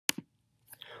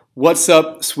What's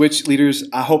up, Switch leaders?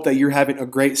 I hope that you're having a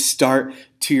great start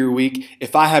to your week.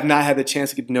 If I have not had the chance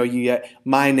to get to know you yet,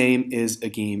 my name is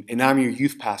Agim, and I'm your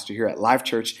youth pastor here at Life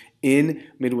Church in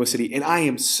Midwest City. And I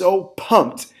am so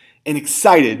pumped and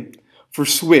excited for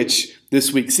Switch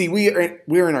this week. See,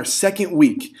 we're in our second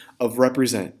week of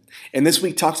Represent. And this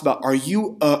week talks about, are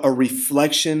you a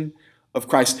reflection of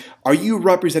Christ? Are you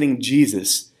representing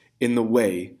Jesus in the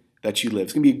way that you live?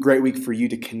 It's going to be a great week for you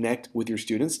to connect with your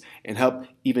students and help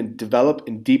even develop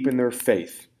and deepen their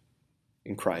faith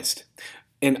in Christ.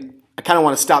 And I kind of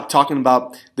want to stop talking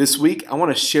about this week. I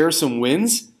want to share some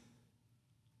wins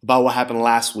about what happened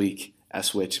last week at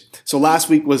Switch. So last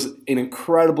week was an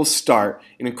incredible start,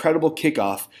 an incredible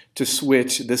kickoff to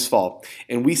Switch this fall.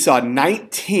 And we saw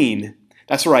 19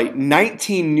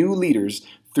 new leaders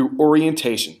through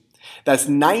orientation. That's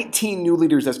 19 new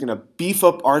leaders that's going to beef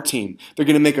up our team. They're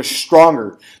going to make us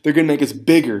stronger. They're going to make us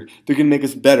bigger. They're going to make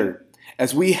us better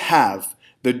as we have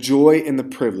the joy and the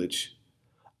privilege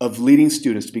of leading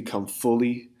students to become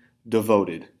fully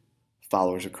devoted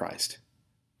followers of Christ.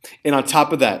 And on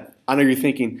top of that, I know you're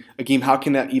thinking, Agim, how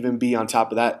can that even be on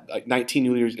top of that? Like 19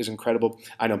 new leaders is incredible.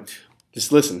 I know.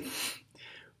 Just listen.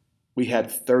 We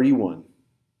had 31.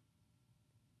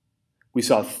 We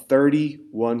saw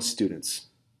 31 students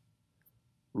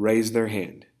raise their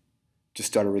hand to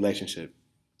start a relationship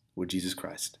with Jesus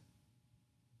Christ.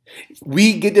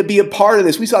 We get to be a part of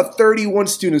this. We saw 31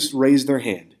 students raise their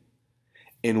hand,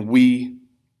 and we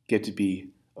get to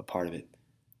be a part of it.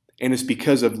 And it's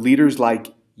because of leaders like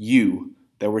you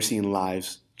that we're seeing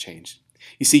lives change.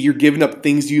 You see, you're giving up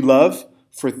things you love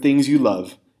for things you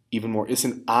love even more. It's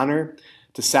an honor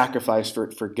to sacrifice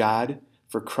for God,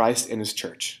 for Christ, and His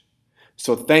church.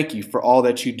 So thank you for all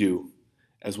that you do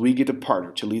as we get to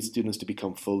partner to lead students to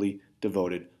become fully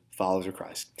devoted followers of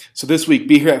Christ. So this week,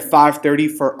 be here at 5:30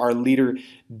 for our leader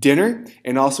dinner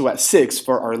and also at 6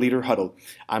 for our leader huddle.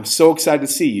 I'm so excited to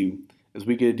see you as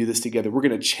we get to do this together. We're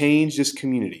going to change this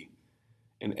community,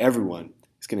 and everyone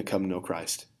is going to come to know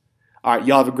Christ. All right,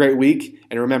 y'all have a great week.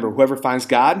 And remember, whoever finds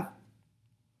God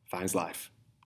finds life.